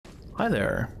Hi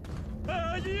there.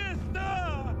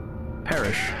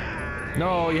 Perish.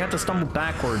 No, you have to stumble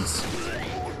backwards.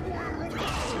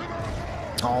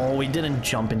 Oh, we didn't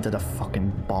jump into the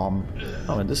fucking bomb.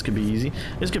 Oh, this could be easy.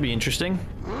 This could be interesting.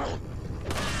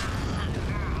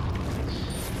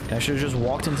 I should have just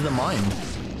walked into the mine.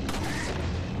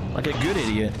 Like a good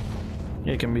idiot.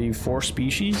 It can be 4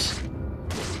 species.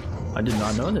 I did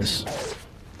not know this.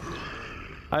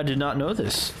 I did not know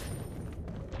this.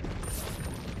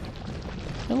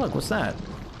 Hey, look, what's that?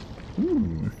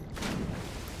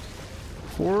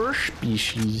 4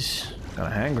 species. Got a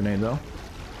hand grenade though.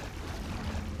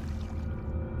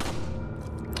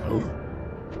 Oh.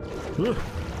 Ugh.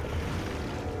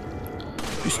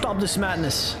 You stop this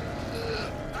madness.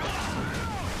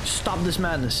 Stop this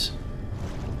madness.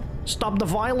 Stop the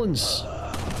violence.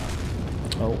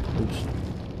 Oh, oops.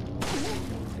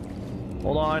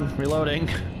 Hold on, reloading.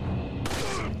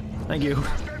 Thank you.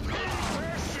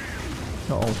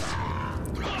 Uh-oh.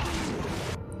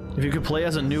 If you could play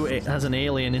as an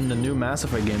alien in the new Mass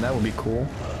Effect game, that would be cool.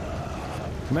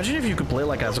 Imagine if you could play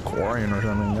like as a Quarian or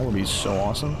something. That would be so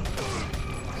awesome.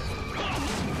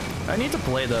 I need to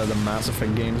play the Mass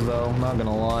Effect games though, I'm not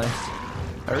gonna lie.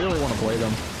 I really want to play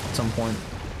them at some point.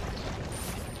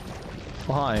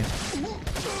 Oh, hi.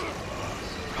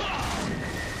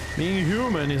 Being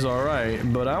human is alright,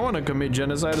 but I want to commit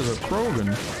genocide as a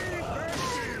Krogan.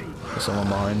 There's someone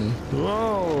behind me.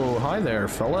 Whoa, hi there,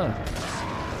 fella.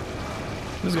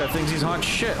 This guy thinks he's hot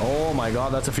shit. Oh my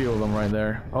god, that's a few of them right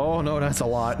there. Oh no, that's a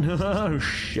lot. Oh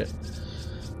shit.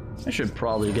 I should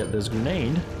probably get this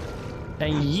grenade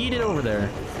and yeet it over there.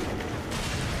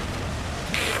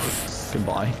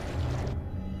 Goodbye.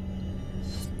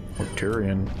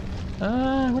 Arturian.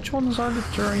 Which ones are the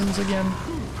Turians again?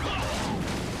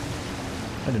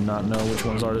 I do not know which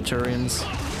ones are the Turians.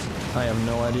 I have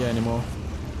no idea anymore.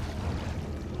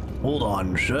 Hold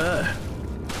on, sir.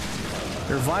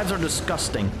 Your vibes are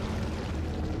disgusting.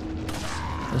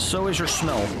 And so is your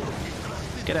smell.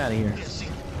 Get out of here.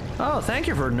 Oh, thank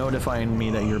you for notifying me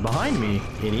that you're behind me,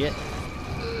 idiot.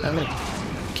 I'm gonna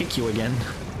kick you again.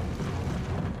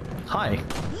 Hi.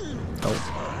 Oh.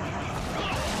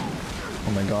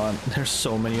 Oh my god, there's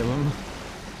so many of them.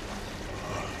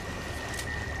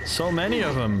 So many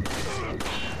of them.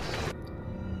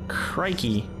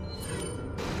 Crikey.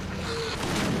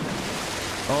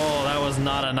 Oh, that was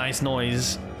not a nice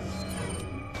noise.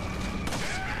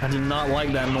 I did not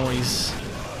like that noise.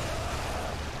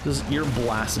 Just ear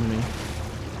blasting me.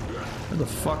 What the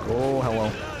fuck? Oh,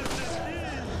 hello.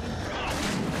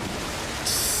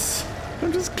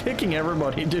 I'm just kicking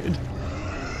everybody, dude.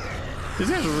 These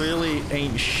guys really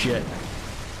ain't shit.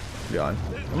 God.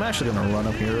 I'm actually gonna run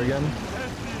up here again.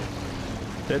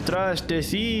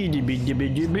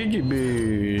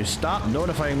 Stop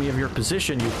notifying me of your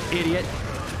position, you idiot.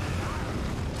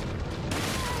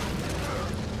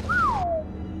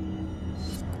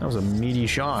 That was a meaty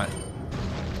shot.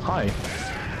 Hi.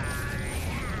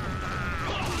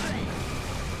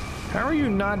 How are you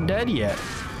not dead yet?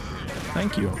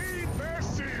 Thank you.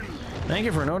 Thank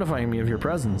you for notifying me of your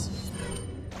presence.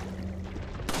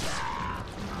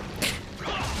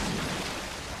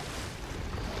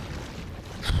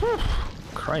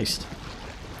 Christ.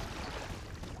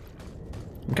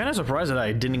 I'm kind of surprised that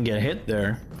I didn't get hit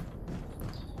there.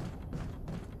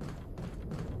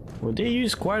 Well, they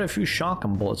used quite a few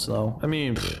shotgun bullets, though. I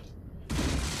mean,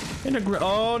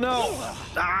 oh no!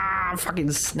 Ah,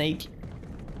 fucking snake!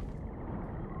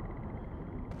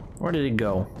 Where did it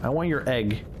go? I want your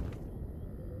egg.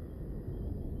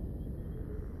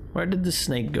 Where did the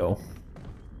snake go?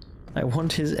 I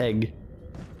want his egg.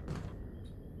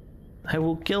 I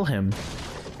will kill him.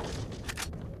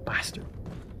 Bastard.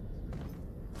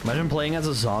 Imagine playing as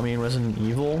a zombie in Resident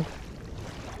Evil.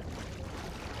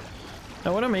 I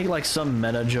want to make like some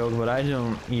meta joke, but I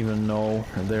don't even know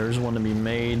if there's one to be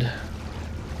made.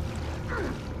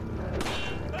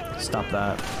 Stop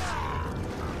that.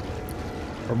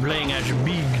 We're playing as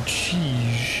Big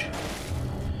Cheese.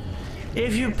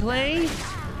 If you play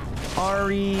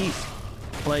RE,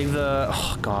 like the,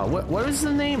 oh god, what is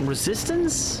the name?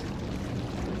 Resistance?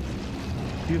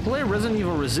 If you play Resident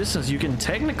Evil Resistance, you can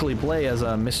technically play as a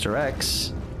Mr.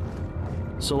 X.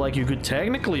 So like you could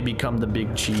technically become the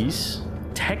Big Cheese.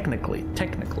 Technically.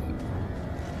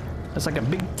 That's like a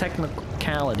big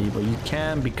technicality, but you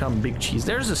can become Big Cheese.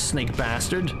 There's a snake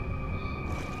bastard.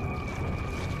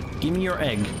 Give me your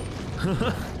egg.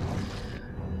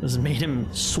 This made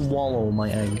him swallow my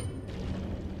egg.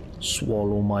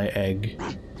 Swallow my egg.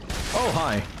 Oh,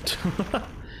 hi.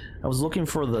 I was looking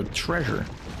for the treasure.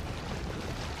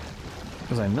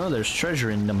 Because I know there's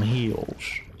treasure in them heels.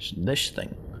 It's this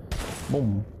thing.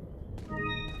 Boom.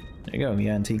 There you go, the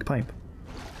antique pipe.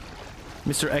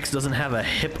 Mr. X doesn't have a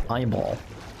hip eyeball.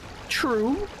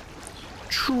 True.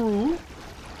 True.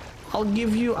 I'll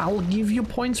give you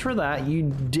points for that. You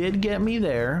did get me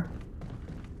there.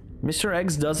 Mr.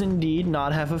 X does indeed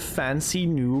not have a fancy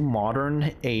new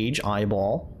modern age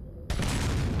eyeball.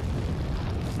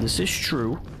 This is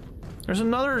true. There's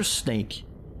another snake.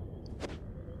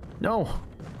 No.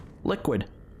 Liquid.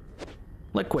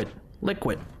 Liquid.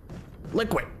 Liquid.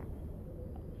 Liquid.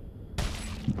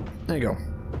 There you go.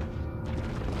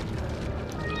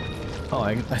 Oh,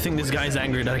 I think this guy's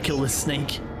angry that I killed this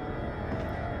snake.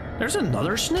 There's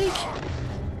another snake?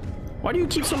 Why do you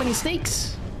keep so many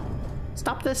snakes?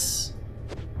 Stop this.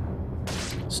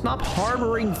 Stop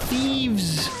harboring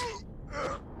thieves.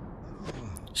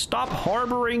 Stop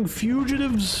harboring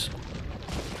fugitives.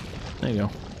 There you go.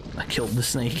 I killed the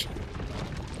snake.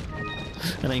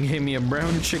 And it gave me a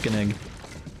brown chicken egg.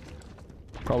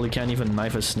 Probably can't even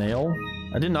knife a snail.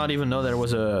 I did not even know there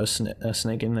was a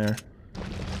snake in there.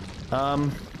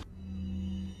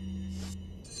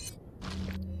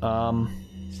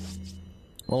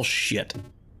 Well, shit.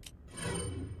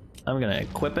 I'm gonna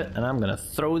equip it, and I'm gonna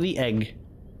throw the egg.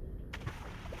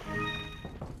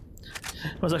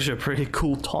 That was actually a pretty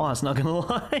cool toss, not gonna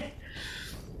lie.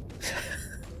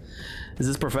 Is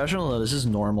this professional? No, this is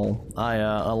normal. I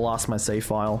lost my save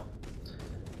file.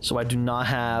 So I do not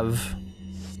have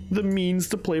the means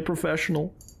to play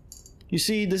professional. You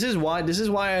see, this is why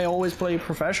I always play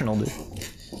professional, dude.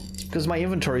 Because my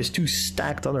inventory is too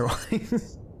stacked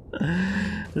otherwise.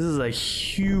 This is a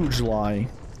huge lie.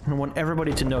 I want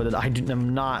everybody to know that I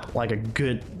am not like a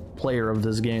good player of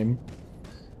this game.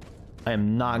 I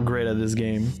am not great at this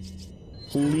game.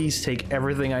 Please take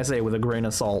everything I say with a grain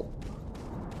of salt.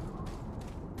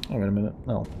 Oh, wait a minute.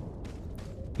 No.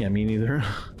 Yeah, me neither.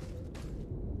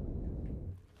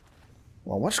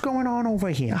 Well, what's going on over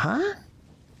here, huh?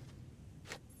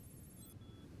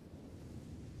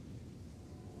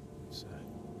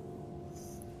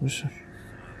 What's that?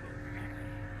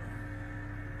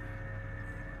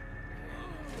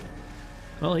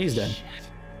 Well, he's dead.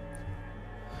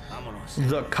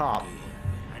 The cop.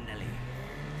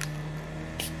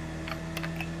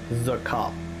 The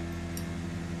cop.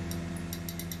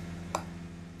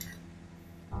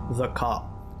 The cop.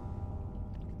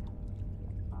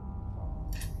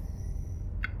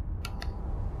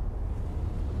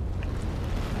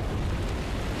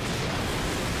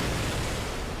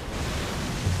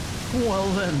 Well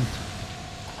then.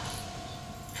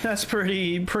 That's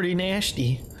pretty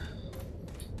nasty.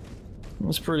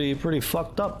 That's pretty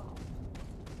fucked up.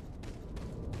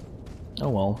 Oh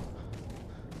well.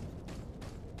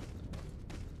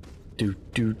 Do.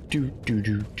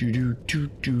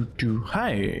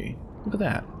 Hey, look at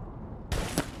that.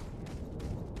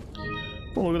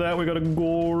 Oh, look at that. We got a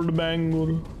gold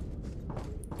bangle.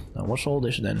 Now, what's all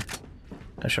this then?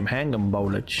 There's some hanging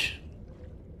bullets.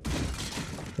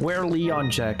 Wear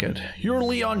Leon jacket. Your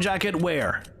Leon jacket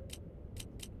where?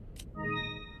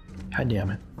 God damn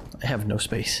it. I have no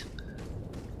space.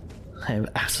 I have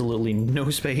absolutely no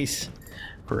space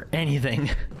for anything.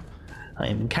 I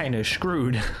am kind of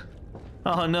screwed.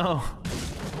 Oh no.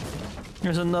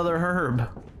 There's another herb.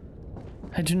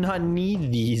 I do not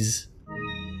need these.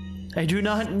 I do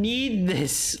not need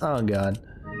this. Oh god.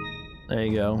 There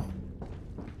you go.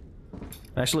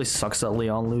 It actually sucks that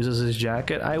Leon loses his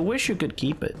jacket. I wish you could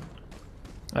keep it.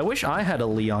 I wish I had a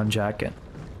Leon jacket.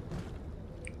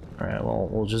 Alright, well,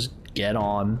 we'll just get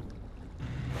on.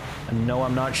 And no,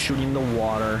 I'm not shooting the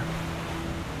water.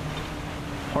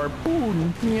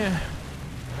 Harpoon, yeah.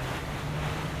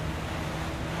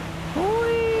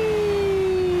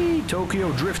 Whee!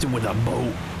 Tokyo drifting with a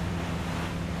boat.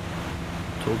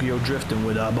 Tokyo drifting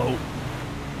with a boat.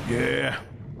 Yeah.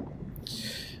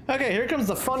 Okay, here comes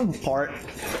the fun part.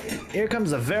 Here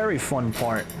comes the very fun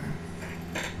part.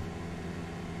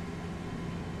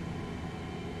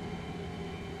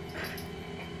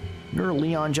 Your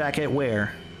Leon jacket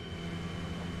where?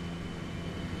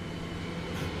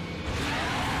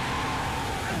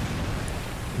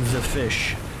 The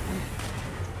fish.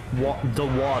 The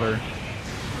water.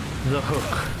 The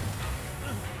hook.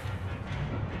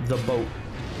 The boat.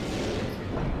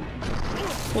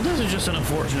 Well, this is just an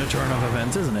unfortunate turn of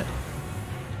events, isn't it?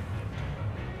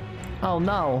 Oh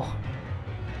no.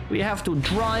 We have to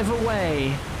drive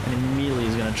away. And immediately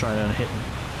he's gonna try to hit me.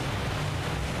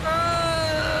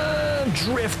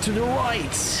 Drift to the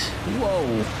right.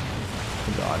 Whoa.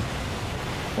 Oh god.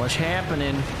 What's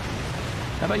happening?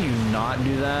 How about you not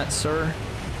do that, sir?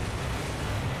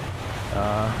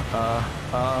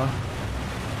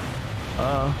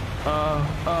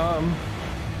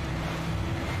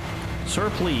 Sir,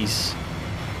 please.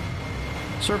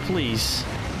 Sir, please.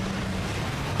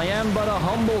 I am but a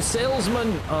humble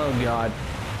salesman. Oh, God.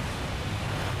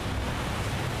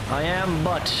 I am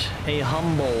but a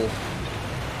humble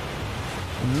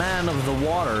man of the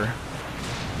water.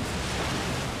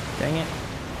 Dang it.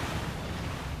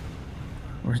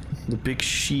 Or the big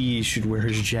she should wear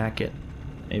his jacket.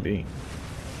 Maybe.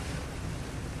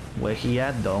 Where he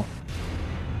at, though?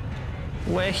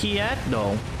 Where he at,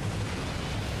 though?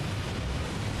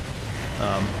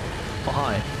 Oh,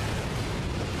 hi.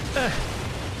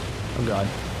 Oh, God.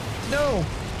 No!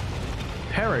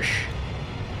 Perish.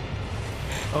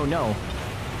 Oh, no.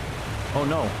 Oh,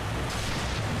 no.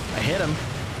 I hit him.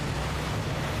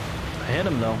 I hit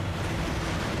him, though.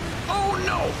 Oh,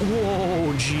 no!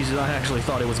 Whoa, Jesus, I actually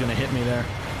thought it was gonna hit me there.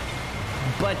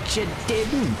 But you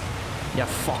didn't, you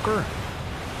fucker.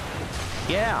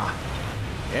 Yeah.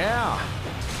 Yeah.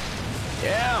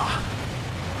 Yeah.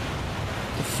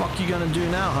 The fuck you gonna do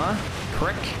now, huh?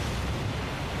 Prick.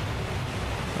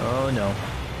 Oh, no.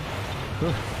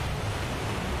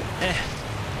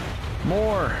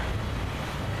 More.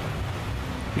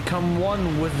 Become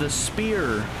one with the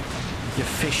spear, you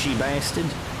fishy bastard.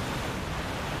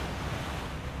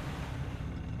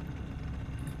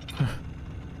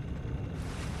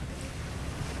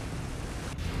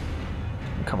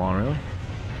 Come on, really?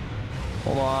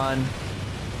 Hold on.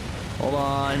 Hold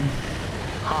on.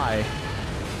 Hi.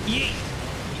 Yeet.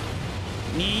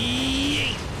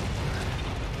 Yeet.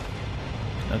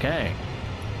 Okay.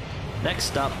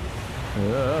 Next up.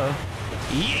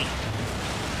 Yeet.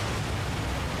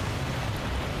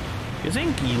 You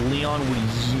think Leon would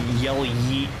yell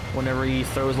yeet whenever he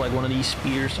throws like one of these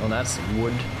spears? Oh, that's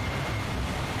wood.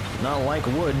 Not like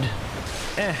wood.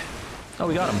 Oh,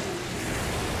 we got him.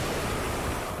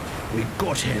 We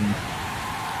got him.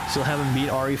 Still haven't beat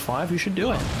RE5? You should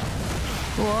do it.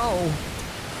 Whoa.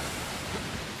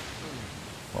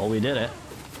 Well, we did it.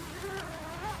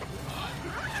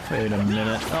 Wait a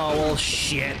minute. Oh, well,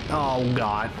 shit. Oh,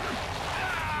 God.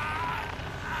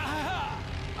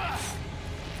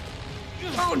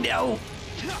 Oh, no.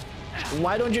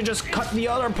 Why don't you just cut the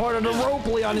other part of the rope,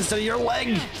 Leon, instead of your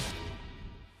leg?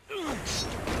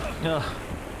 Ugh.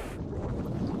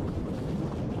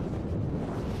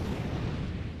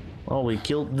 Oh, we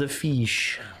killed the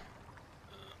fish.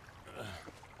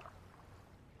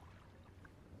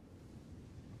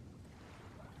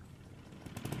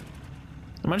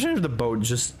 Imagine if the boat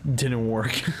just didn't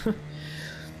work.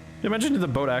 Imagine if the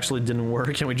boat actually didn't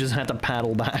work and we just had to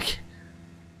paddle back.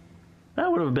 That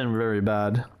would have been very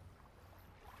bad.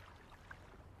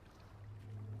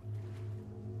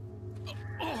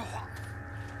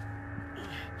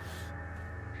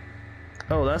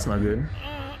 Oh, that's not good.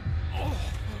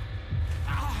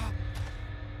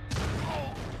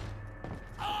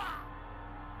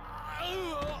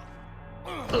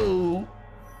 Oh.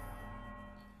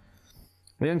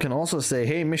 Leon can also say,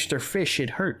 "Hey, Mr. Fish, it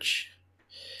hurts."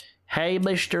 Hey,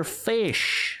 Mr.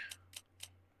 Fish.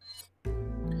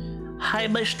 Hi,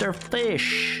 Mr.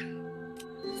 Fish.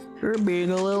 You're being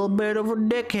a little bit of a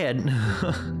dickhead.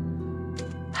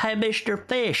 Hi, Mr.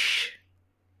 Fish.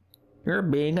 You're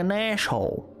being an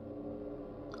asshole.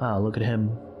 Ah, look at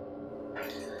him.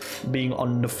 Being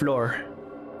on the floor.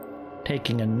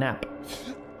 Taking a nap.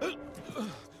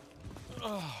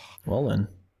 Well then.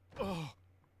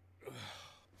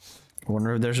 I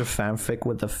wonder if there's a fanfic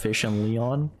with the fish and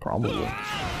Leon? Probably.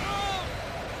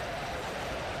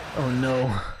 Oh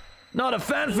no. Not a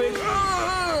fanfic!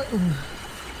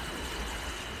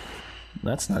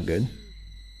 That's not good.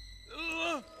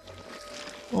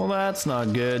 Well, that's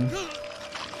not good.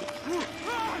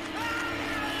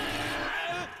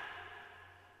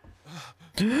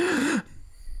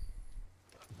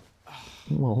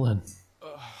 Well then.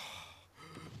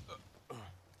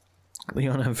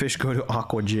 Leon and Fish go to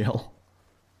Aqua Jail.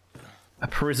 A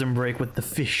prison break with the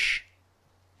fish.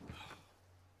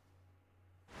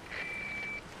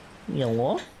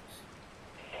 Hello?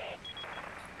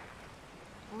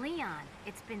 Leon,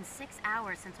 it's been 6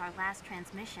 hours since our last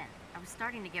transmission. I was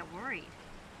starting to get worried.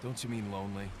 Don't you mean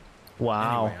lonely?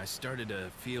 Wow. Anyway, I started to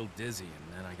feel dizzy,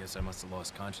 and then I guess I must have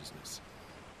lost consciousness.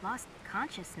 Lost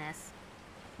consciousness?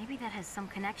 Maybe that has some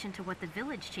connection to what the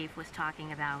village chief was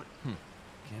talking about.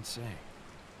 Can't say.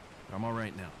 But I'm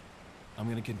alright now. I'm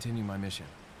gonna continue my mission.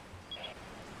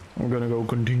 I'm gonna go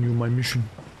continue my mission.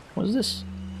 What is this?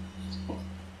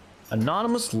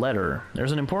 Anonymous letter.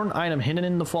 There's an important item hidden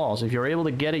in the falls. If you're able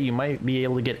to get it, you might be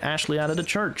able to get Ashley out of the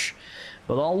church.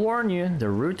 But I'll warn you, the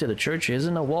route to the church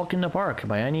isn't a walk in the park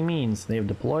by any means. They've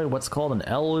deployed what's called an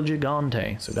El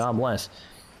Gigante, so God bless.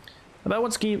 About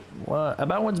what's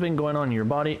been going on in your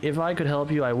body. If I could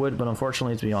help you, I would, but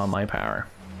unfortunately it's beyond my power.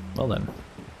 Well then.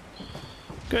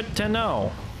 Good to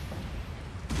know.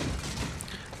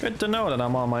 Good to know that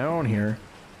I'm on my own here.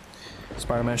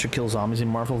 Spider-Man should kill zombies in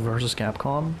Marvel vs.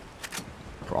 Capcom?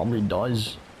 Probably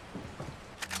does.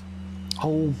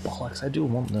 Oh, bollocks, I do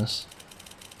want this.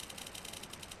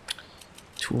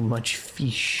 Too much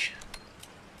fish.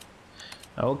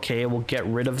 Okay, we'll get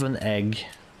rid of an egg.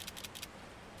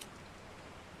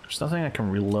 There's nothing I can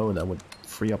reload that would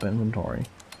free up inventory.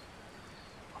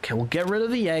 Okay, we'll get rid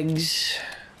of the eggs.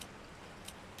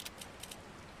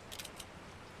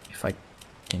 If I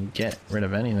can get rid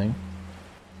of anything.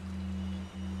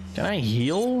 Can I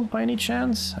heal by any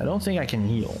chance? I don't think I can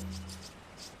heal.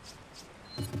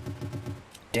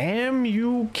 Damn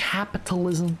you,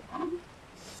 capitalism.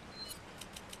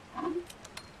 I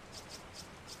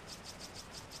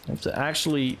have to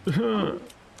actually...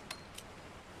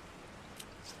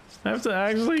 I have to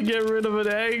actually get rid of an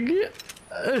egg.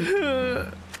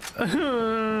 I'm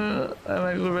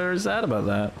actually very sad about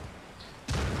that.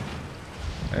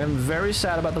 I am very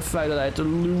sad about the fact that I had to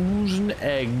lose an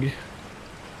egg.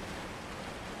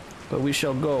 But we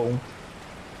shall go.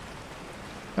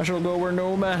 I shall go where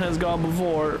no man has gone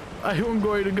before. I am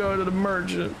going to go to the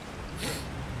merchant.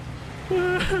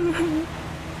 And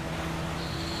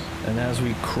as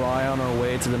we cry on our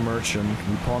way to the merchant,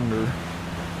 we ponder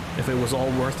if it was all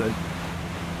worth it.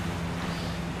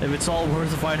 If it's all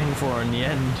worth fighting for in the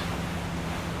end.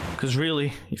 Because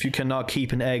really, if you cannot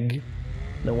keep an egg,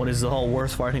 then what is the whole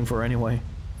worth fighting for anyway?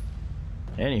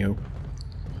 Anywho.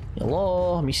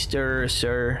 Hello, Mr.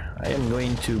 Sir. I am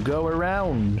going to go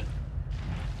around.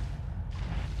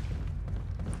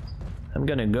 I'm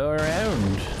gonna go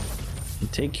around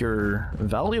and take your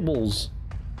valuables.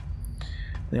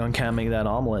 Leon can't make that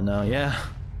omelet now, yeah.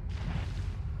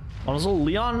 Also,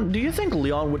 Leon, do you think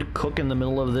Leon would cook in the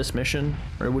middle of this mission?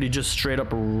 Or would he just straight up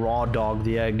raw dog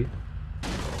the egg?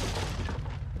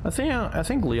 I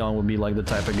think Leon would be like the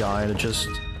type of guy to just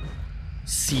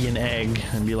see an egg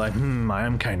and be like, I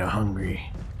am kinda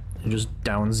hungry. And just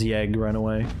downs the egg right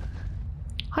away.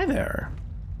 Hi there.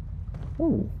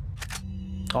 Ooh.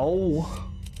 Oh.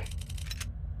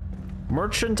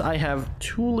 Merchant, I have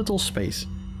too little space.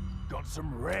 Got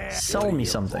some rare. Sell me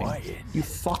something. You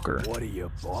fucker. What are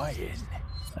you buying?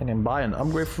 I can buy an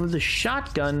upgrade for the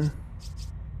shotgun.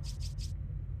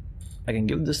 I can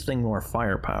give this thing more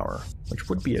firepower, which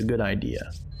would be a good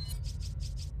idea.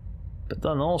 But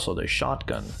then also the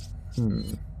shotgun.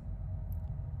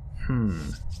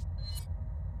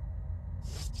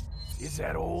 Is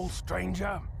that all,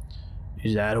 stranger?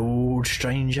 Is that all,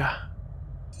 stranger?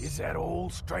 Is that all,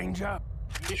 stranger?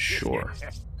 Sure.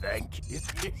 Thank you.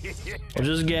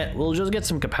 We'll just get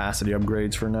some capacity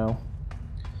upgrades for now.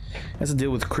 Has to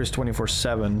deal with Chris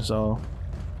 24/7, so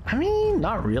I mean,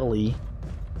 not really.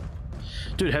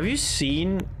 Dude, have you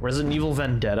seen Resident Evil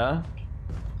Vendetta?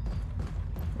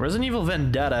 Resident Evil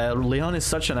Vendetta, Leon is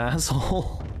such an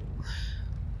asshole.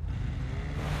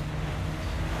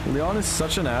 Leon is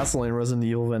such an asshole in Resident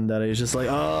Evil Vendetta. He's just like,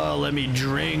 oh, let me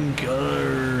drink.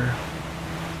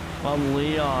 I'm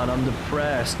Leon, I'm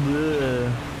depressed.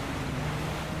 Ugh.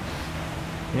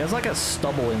 He has like a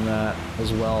stubble in that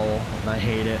as well, and I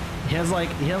hate it. He has like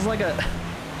a...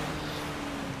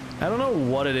 I don't know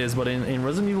what it is, but in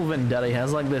Resident Evil Vendetta, he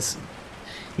has like this...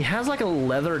 He has like a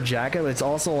leather jacket, but it's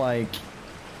also like...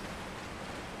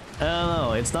 I don't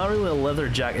know, it's not really a leather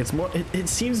jacket, it's more... It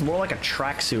seems more like a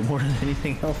tracksuit more than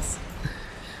anything else.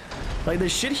 Like, the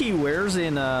shit he wears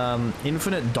in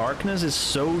Infinite Darkness is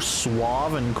so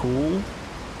suave and cool.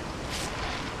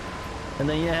 And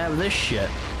then you have this shit.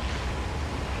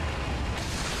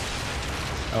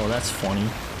 Oh, that's funny.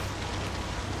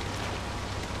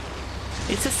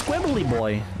 It's a squibbly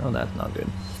boy. Oh, that's not good.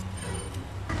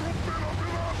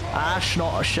 That's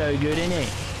not so good, innit?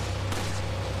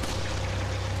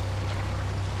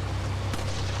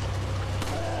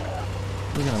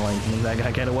 We're gonna like make that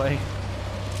guy get away.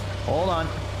 Hold on.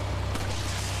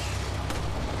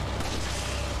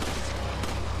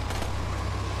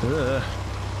 Ugh.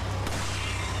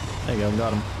 There you go,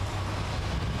 got him.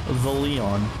 The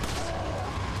Leon.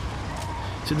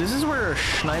 So this is where a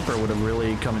sniper would have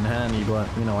really come in handy, but,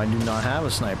 you know, I do not have a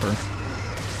sniper.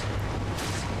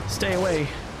 Stay away.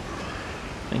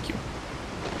 Thank you.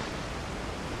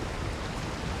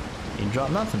 He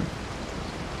dropped nothing.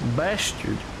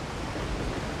 Bastard.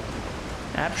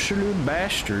 Absolute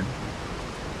bastard.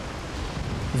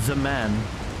 The man.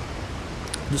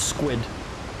 The squid.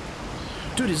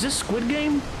 Dude, is this Squid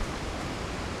Game?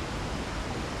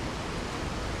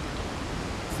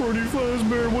 Freddy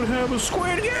Fazbear would have a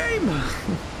Squid Game!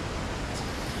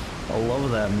 I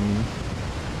love that meme.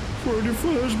 Freddy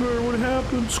Fazbear, what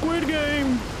happened? Squid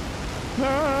Game!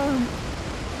 Ah!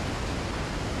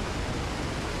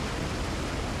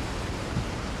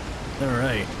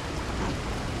 Alright.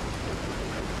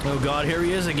 Oh god, here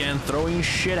he is again, throwing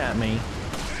shit at me.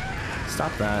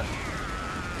 Stop that.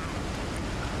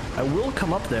 I will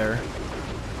come up there.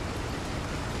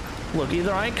 Look,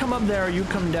 either I come up there or you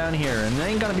come down here, and it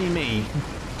ain't gonna be me.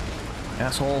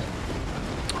 Asshole.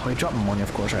 Oh, he dropped money,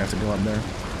 of course I have to go up there.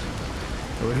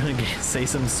 We're gonna say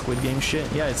some Squid Game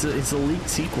shit? Yeah, it's a leaked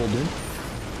sequel, dude.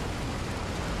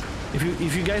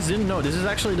 If you guys didn't know, this is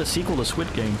actually the sequel to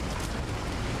Squid Game.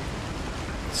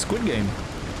 Squid Game.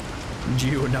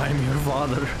 Gio and I am your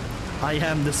father. I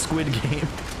am the Squid Game.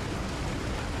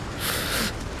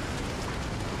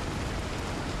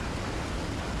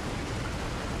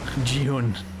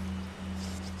 June,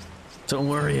 don't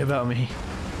worry about me.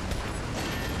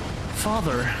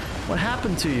 Father, what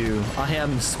happened to you? I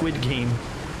am Squid Game.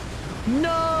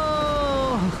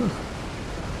 No!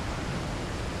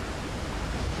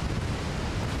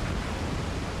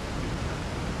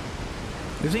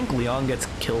 You think Leon gets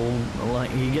killed?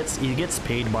 Like he gets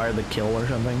paid by the kill or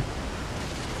something?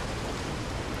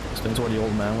 Explains why the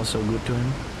old man was so good to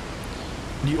him.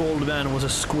 The old man was a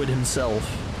squid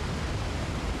himself.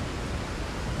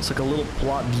 It's like a little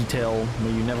plot detail that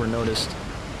you never noticed.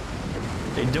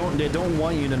 They don't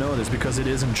want you to know this because it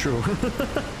isn't true.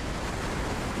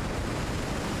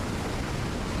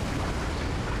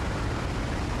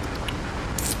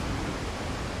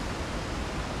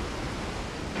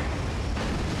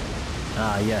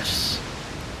 Ah, yes.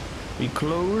 We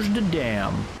closed the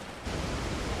dam.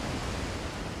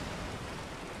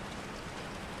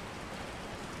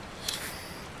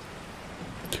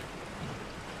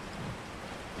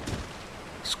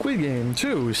 Squid Game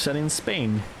 2 set in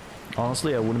Spain.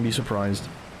 Honestly, I wouldn't be surprised.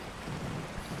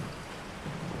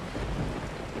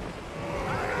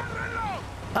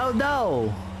 Oh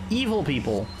no! Evil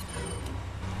people.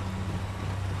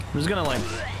 I'm just gonna like...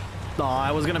 Oh,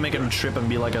 I was gonna make him trip and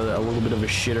be like a little bit of a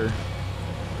shitter.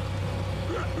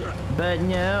 But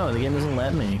no, the game doesn't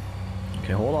let me.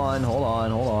 Okay, hold on, hold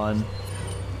on, hold on.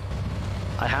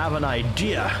 I have an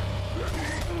idea.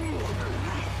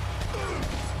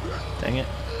 Dang it.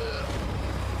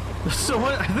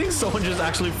 I think someone just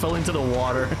actually fell into the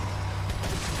water.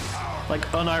 Like,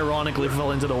 unironically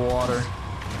fell into the water.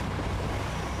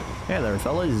 Hey there,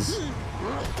 fellas.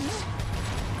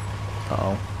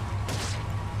 Uh-oh.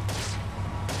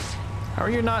 How are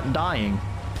you not dying?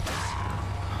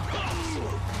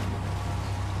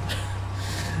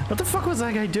 What the fuck was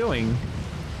that guy doing?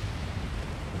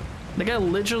 The guy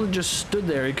literally just stood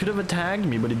there. He could have attacked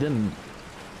me, but he didn't.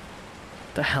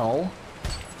 The hell?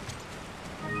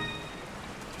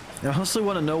 I honestly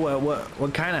want to know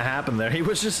what kind of happened there. He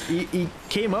was just, he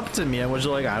came up to me and was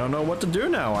like, I don't know what to do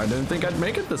now. I didn't think I'd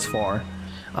make it this far.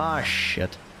 Ah,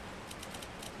 shit.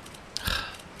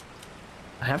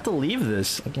 I have to leave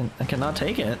this. I cannot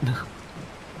take it.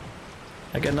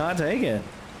 I cannot take it.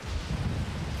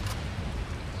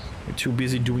 You're too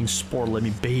busy doing sport. Let me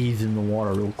bathe in the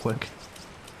water real quick.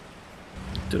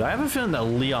 Dude, I have a feeling that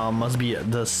Leon must be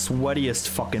the sweatiest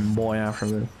fucking boy after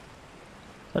this.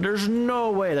 There's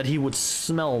no way that he would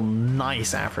smell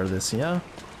nice after this, yeah?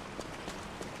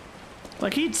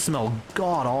 Like, he'd smell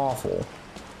god-awful.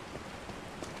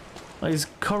 Like, he's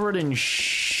covered in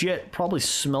shit, probably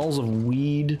smells of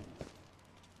weed.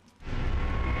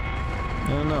 I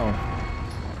don't know.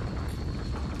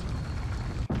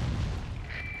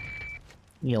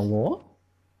 Hello?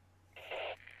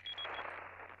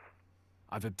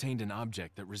 I've obtained an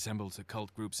object that resembles a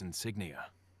cult group's insignia.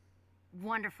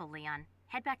 Wonderful, Leon.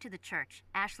 Head back to the church.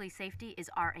 Ashley's safety is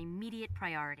our immediate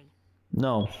priority.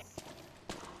 No.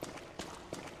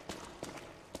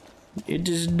 It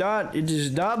is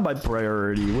not my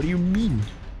priority. What do you mean?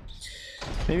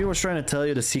 Maybe I was trying to tell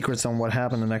you the secrets on what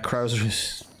happened in that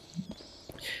Krauser's.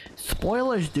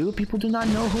 Spoilers, dude. People do not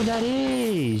know who that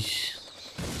is.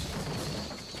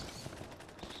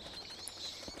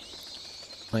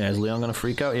 Oh yeah, is Leon gonna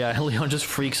freak out? Yeah, Leon just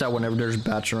freaks out whenever there's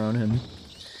bats around him.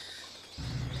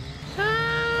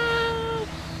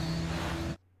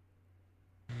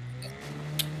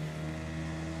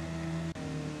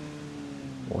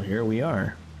 Well, here we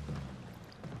are.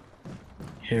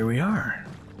 Here we are.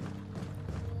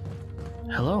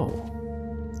 Hello.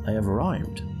 I have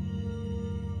arrived.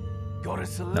 Got a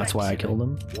selection. That's why I killed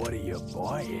him. What are you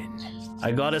buying?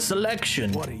 I got a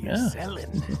selection. What are you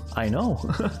selling? I know.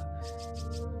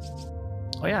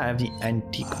 Oh yeah, I have the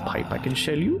antique pipe I can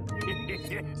sell you.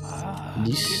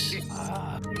 This.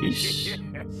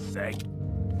 Thank.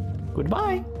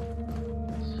 Goodbye.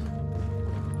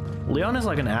 Leon is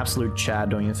like an absolute Chad,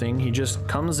 don't you think? He just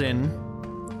comes in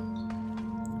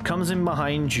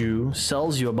behind you,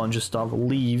 sells you a bunch of stuff,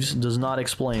 leaves, does not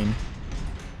explain.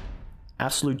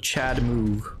 Absolute Chad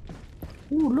move.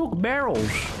 Ooh, look, barrels.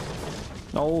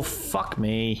 Oh, fuck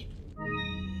me.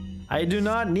 I do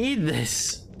not need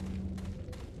this.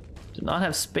 Do not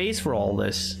have space for all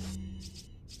this.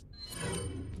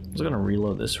 I'm just gonna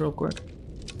reload this real quick.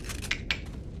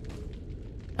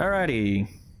 Alrighty.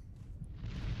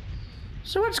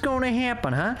 So what's gonna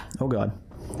happen, huh? Oh god.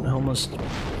 I almost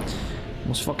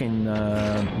fucking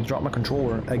dropped my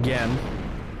controller again.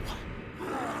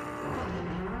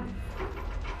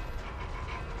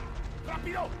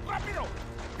 Rápido, rápido.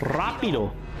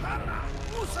 Rapido.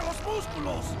 Usa los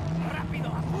músculos. Rápido,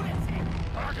 apúrense.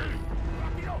 Por aquí.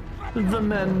 Rápido, rápido. The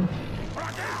men. Por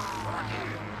aquí. Por aquí.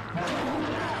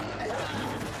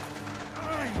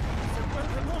 Ay, se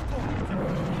vuelve loco.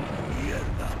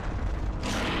 Mierda.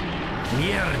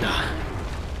 Mierda.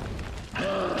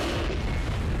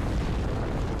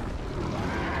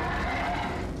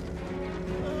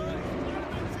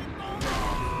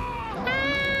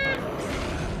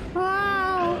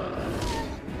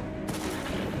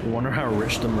 I wonder how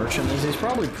rich the merchant is. He's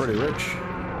probably pretty rich.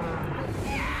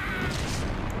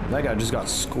 That guy just got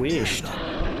squished.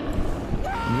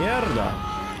 Mierda.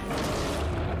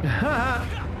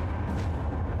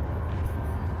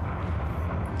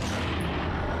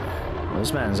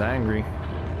 This man's angry.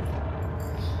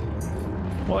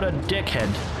 What a dickhead.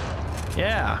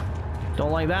 Yeah.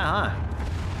 Don't like that, huh?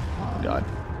 God.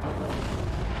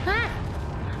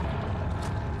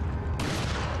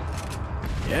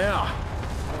 Yeah.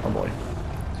 Oh boy.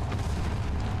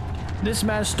 This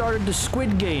man started the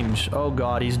Squid Games. Oh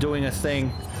god, he's doing a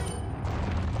thing.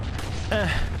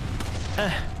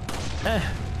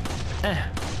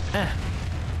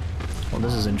 Well,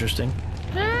 this is interesting.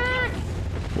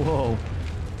 Whoa.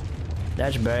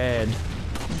 That's bad.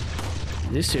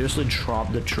 Did he seriously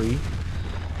drop the tree?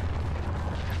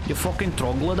 You fucking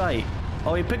troglodyte.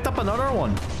 Oh, he picked up another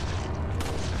one.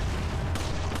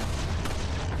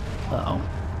 Uh-oh.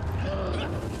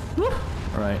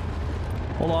 Alright.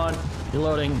 Hold on. You're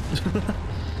loading.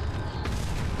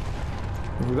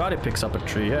 I forgot it picks up a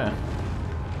tree, yeah.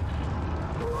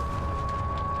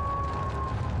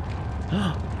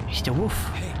 It's the wolf.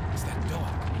 Hey, it's that dog.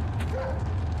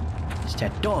 It's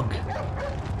that dog.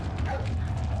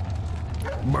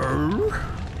 Brr.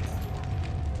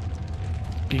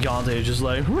 Gigante is just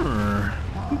like,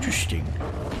 interesting.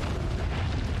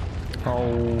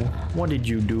 Oh, what did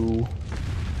you do?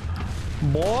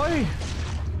 Boy?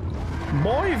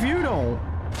 Boy, if you don't.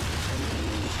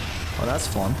 Oh, that's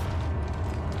fun.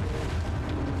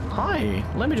 Hi,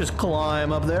 let me just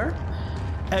climb up there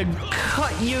and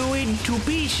cut you into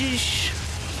pieces.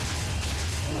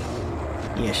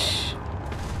 Yes.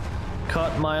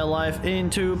 Cut my life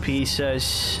into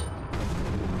pieces.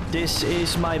 This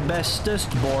is my bestest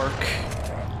bork.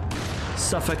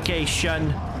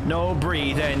 Suffocation, no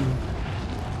breathing.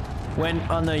 Went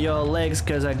under your legs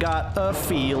cause I got a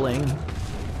feeling.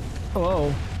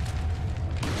 Oh.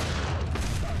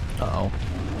 Uh-oh.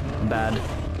 Bad.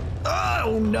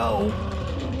 Oh no!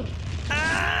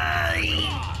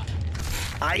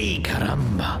 Ay,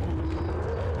 caramba.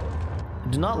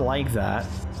 Do not like that.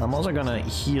 I'm also gonna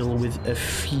heal with a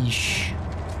Feesh.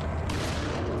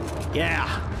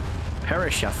 Yeah!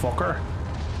 Perish, ya fucker.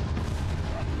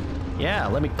 Yeah,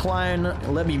 let me climb,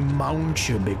 let me mount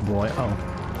you, big boy. Oh.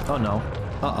 Oh no.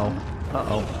 Uh-oh.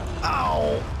 Uh-oh.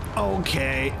 Ow!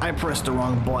 Okay, I pressed the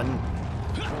wrong button.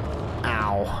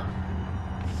 Ow.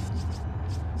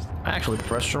 I actually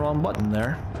pressed the wrong button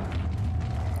there.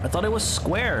 I thought it was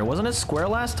square. Wasn't it square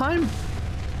last time?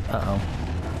 Uh-oh.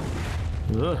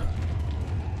 Ugh.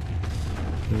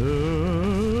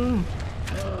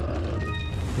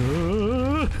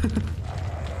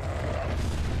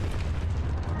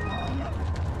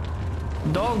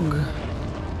 Dog.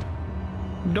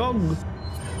 Dog.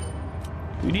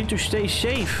 You need to stay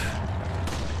safe.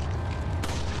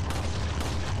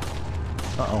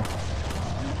 Uh-oh.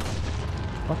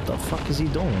 What the fuck is he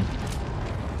doing?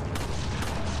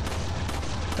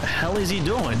 The hell is he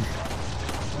doing?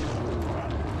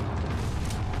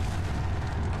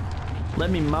 Let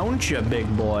me mount you, big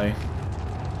boy.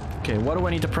 Okay, what do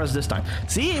I need to press this time?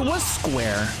 See, it was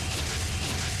square.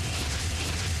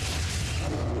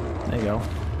 There you go.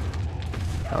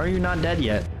 How are you not dead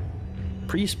yet?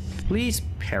 Please, please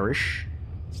perish.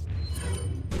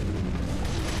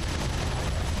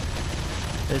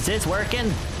 Is this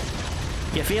working?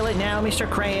 You feel it now, Mr.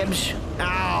 Krabs?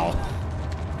 Ow!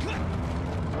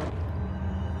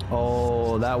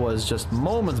 Oh, that was just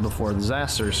moments before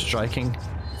disaster striking.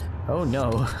 Oh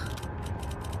no.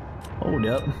 Hold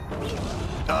up.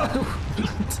 Oh.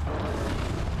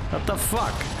 What the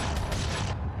fuck?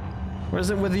 Where's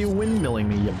it with you windmilling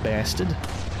me, you bastard?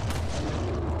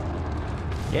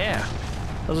 Yeah.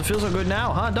 Doesn't feel so good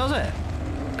now, huh? Does it?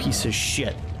 Piece of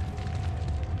shit.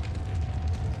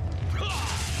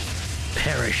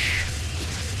 Perish.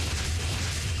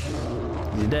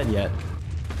 Is he dead yet?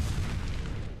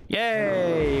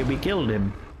 Yay! We killed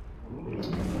him.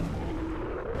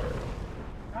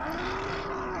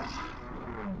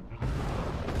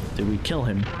 Did we kill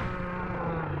him?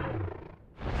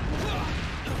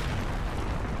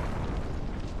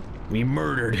 We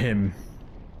murdered him.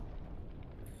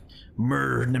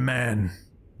 Murdered the man.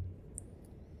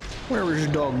 Where is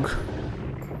the dog?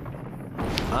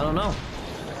 I don't know.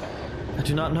 I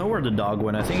do not know where the dog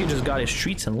went. I think he just got his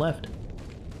treats and left.